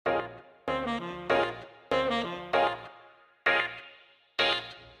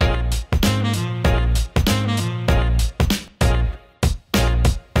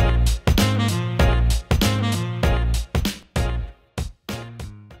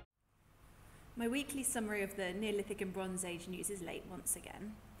My weekly summary of the Neolithic and Bronze Age news is late once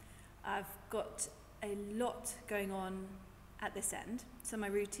again. I've got a lot going on at this end, so my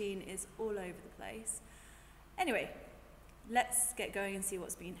routine is all over the place. Anyway, let's get going and see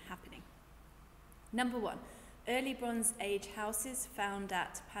what's been happening. Number 1, early Bronze Age houses found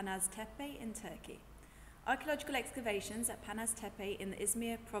at Panaztepe in Turkey. Archaeological excavations at Panaztepe in the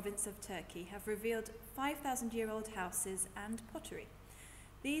Izmir province of Turkey have revealed 5,000-year-old houses and pottery.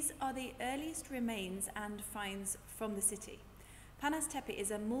 These are the earliest remains and finds from the city. Panaztepe is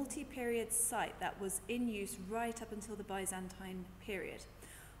a multi-period site that was in use right up until the Byzantine period.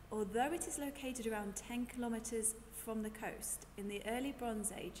 Although it is located around 10 kilometers from the coast, in the early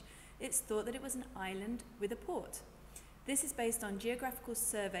Bronze Age, it's thought that it was an island with a port. This is based on geographical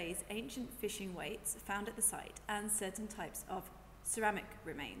surveys, ancient fishing weights found at the site, and certain types of ceramic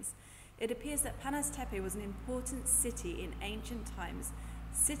remains. It appears that Panaztepe was an important city in ancient times,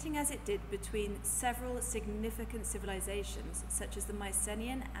 sitting as it did between several significant civilizations, such as the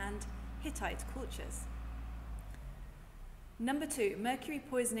Mycenaean and Hittite cultures. Number 2, mercury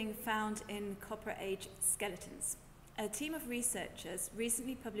poisoning found in Copper Age skeletons. A team of researchers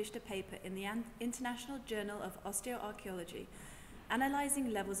recently published a paper in the International Journal of Osteoarchaeology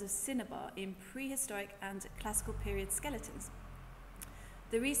analyzing levels of cinnabar in prehistoric and classical period skeletons.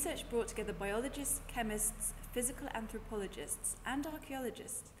 The research brought together biologists, chemists, physical anthropologists, and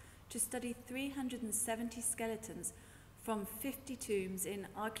archaeologists to study 370 skeletons from 50 tombs in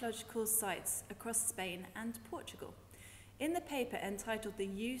archaeological sites across Spain and Portugal. In the paper entitled The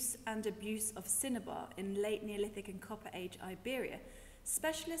Use and Abuse of Cinnabar in Late Neolithic and Copper Age Iberia,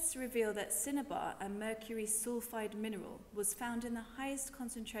 specialists reveal that cinnabar, a mercury sulfide mineral, was found in the highest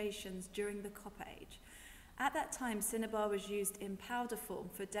concentrations during the Copper Age. At that time, cinnabar was used in powder form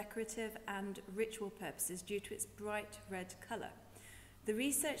for decorative and ritual purposes due to its bright red colour. The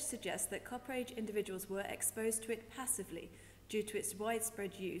research suggests that Copper Age individuals were exposed to it passively due to its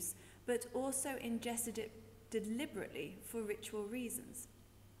widespread use, but also ingested it deliberately for ritual reasons.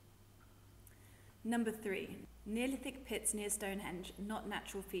 Number 3, Neolithic pits near Stonehenge, not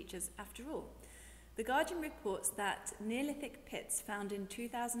natural features after all. The Guardian reports that Neolithic pits found in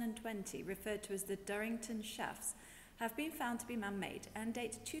 2020, referred to as the Durrington Shafts, have been found to be man-made and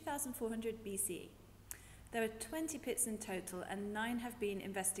date 2400 BCE. There are 20 pits in total and 9 have been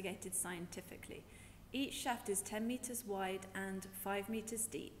investigated scientifically. Each shaft is 10 metres wide and 5 metres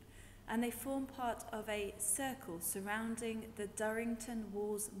deep, and they form part of a circle surrounding the Durrington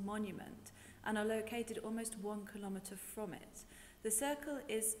Walls monument and are located almost 1 kilometre from it. The circle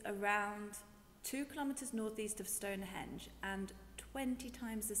is around 2 kilometres northeast of Stonehenge and 20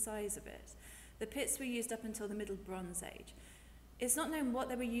 times the size of it. The pits were used up until the Middle Bronze Age. It's not known what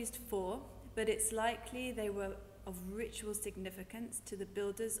they were used for, but it's likely they were of ritual significance to the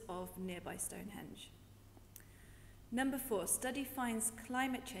builders of nearby Stonehenge. Number 4, study finds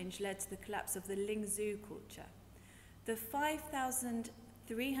climate change led to the collapse of the Liangzhu culture. The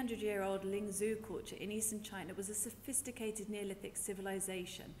 5,300-year-old Liangzhu culture in eastern China was a sophisticated Neolithic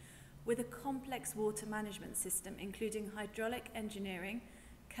civilization with a complex water management system, including hydraulic engineering,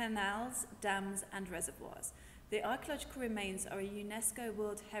 canals, dams, and reservoirs. The archaeological remains are a UNESCO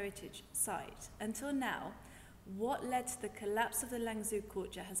World Heritage Site. Until now, what led to the collapse of the Liangzhu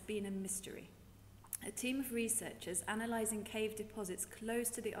culture has been a mystery. A team of researchers analysing cave deposits close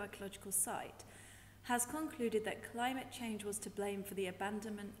to the archaeological site has concluded that climate change was to blame for the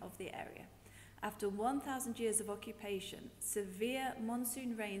abandonment of the area. After 1,000 years of occupation, severe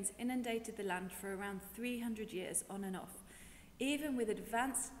monsoon rains inundated the land for around 300 years on and off. Even with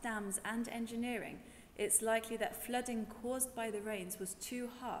advanced dams and engineering, it's likely that flooding caused by the rains was too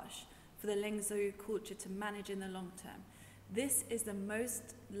harsh for the Liangzhu culture to manage in the long term. This is the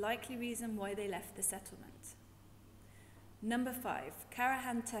most likely reason why they left the settlement. Number 5,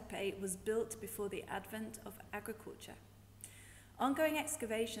 Karahan Tepe was built before the advent of agriculture. Ongoing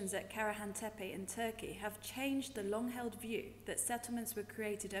excavations at Karahan Tepe in Turkey have changed the long-held view that settlements were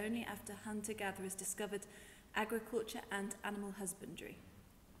created only after hunter-gatherers discovered agriculture and animal husbandry.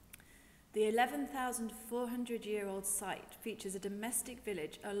 The 11,400-year-old site features a domestic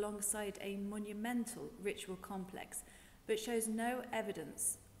village alongside a monumental ritual complex, but shows no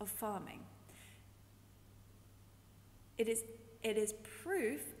evidence of farming. It is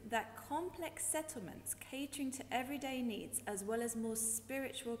proof that complex settlements catering to everyday needs as well as more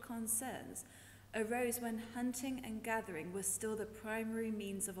spiritual concerns arose when hunting and gathering were still the primary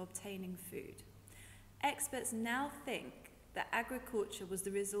means of obtaining food. Experts now think that agriculture was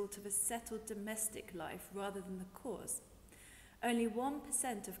the result of a settled domestic life rather than the cause. Only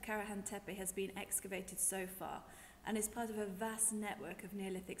 1% of Karahan Tepe has been excavated so far, and is part of a vast network of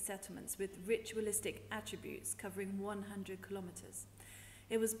Neolithic settlements with ritualistic attributes covering 100 kilometers.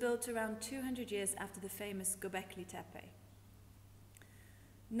 It was built around 200 years after the famous Göbekli Tepe.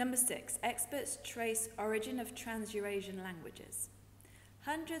 Number 6, experts trace origin of Transeurasian languages.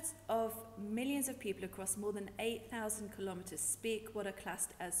 Hundreds of millions of people across more than 8,000 kilometers speak what are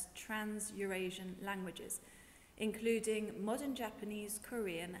classed as Transeurasian languages, including modern Japanese,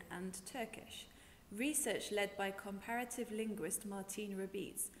 Korean, and Turkish. Research led by comparative linguist Martin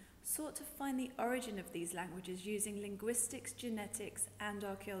Rabitz sought to find the origin of these languages using linguistics, genetics, and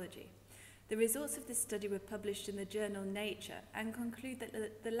archaeology. The results of this study were published in the journal Nature and conclude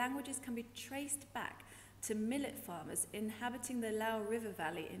that the languages can be traced back to millet farmers inhabiting the Lao River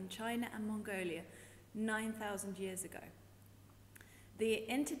Valley in China and Mongolia 9,000 years ago. The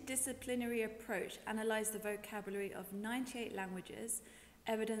interdisciplinary approach analysed the vocabulary of 98 languages,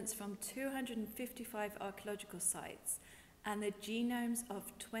 evidence from 255 archaeological sites, and the genomes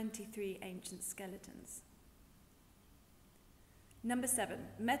of 23 ancient skeletons. Number 7,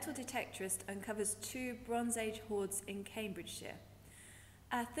 metal detectorist uncovers 2 Bronze Age hoards in Cambridgeshire.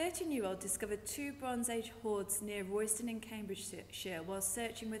 A 13-year-old discovered 2 Bronze Age hoards near Royston in Cambridgeshire while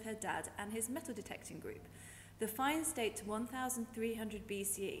searching with her dad and his metal detecting group. The finds date to 1300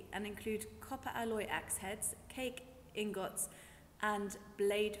 BCE and include copper alloy axe heads, cake ingots, and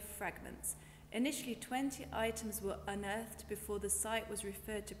blade fragments. Initially, 20 items were unearthed before the site was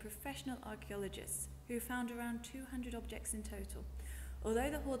referred to professional archaeologists, who found around 200 objects in total. Although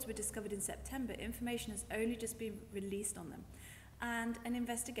the hoards were discovered in September, information has only just been released on them, and an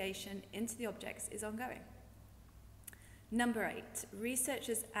investigation into the objects is ongoing. Number 8,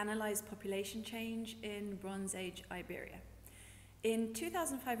 researchers analyse population change in Bronze Age Iberia. In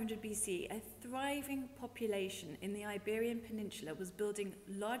 2500 BC, a thriving population in the Iberian Peninsula was building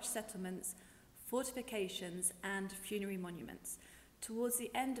large settlements, fortifications, and funerary monuments. Towards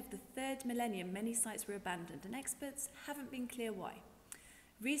the end of the 3rd millennium, many sites were abandoned, and experts haven't been clear why.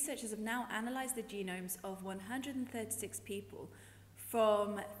 Researchers have now analysed the genomes of 136 people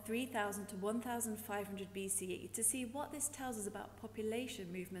from 3000 to 1500 BCE to see what this tells us about population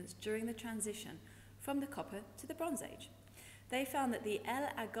movements during the transition from the Copper to the Bronze Age. They found that the El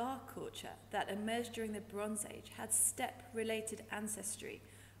Agar culture that emerged during the Bronze Age had steppe-related ancestry,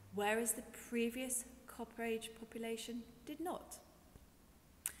 whereas the previous Copper Age population did not.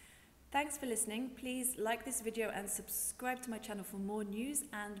 Thanks for listening. Please like this video and subscribe to my channel for more news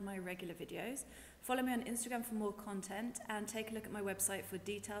and my regular videos. Follow me on Instagram for more content and take a look at my website for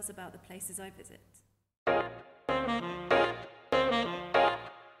details about the places I visit.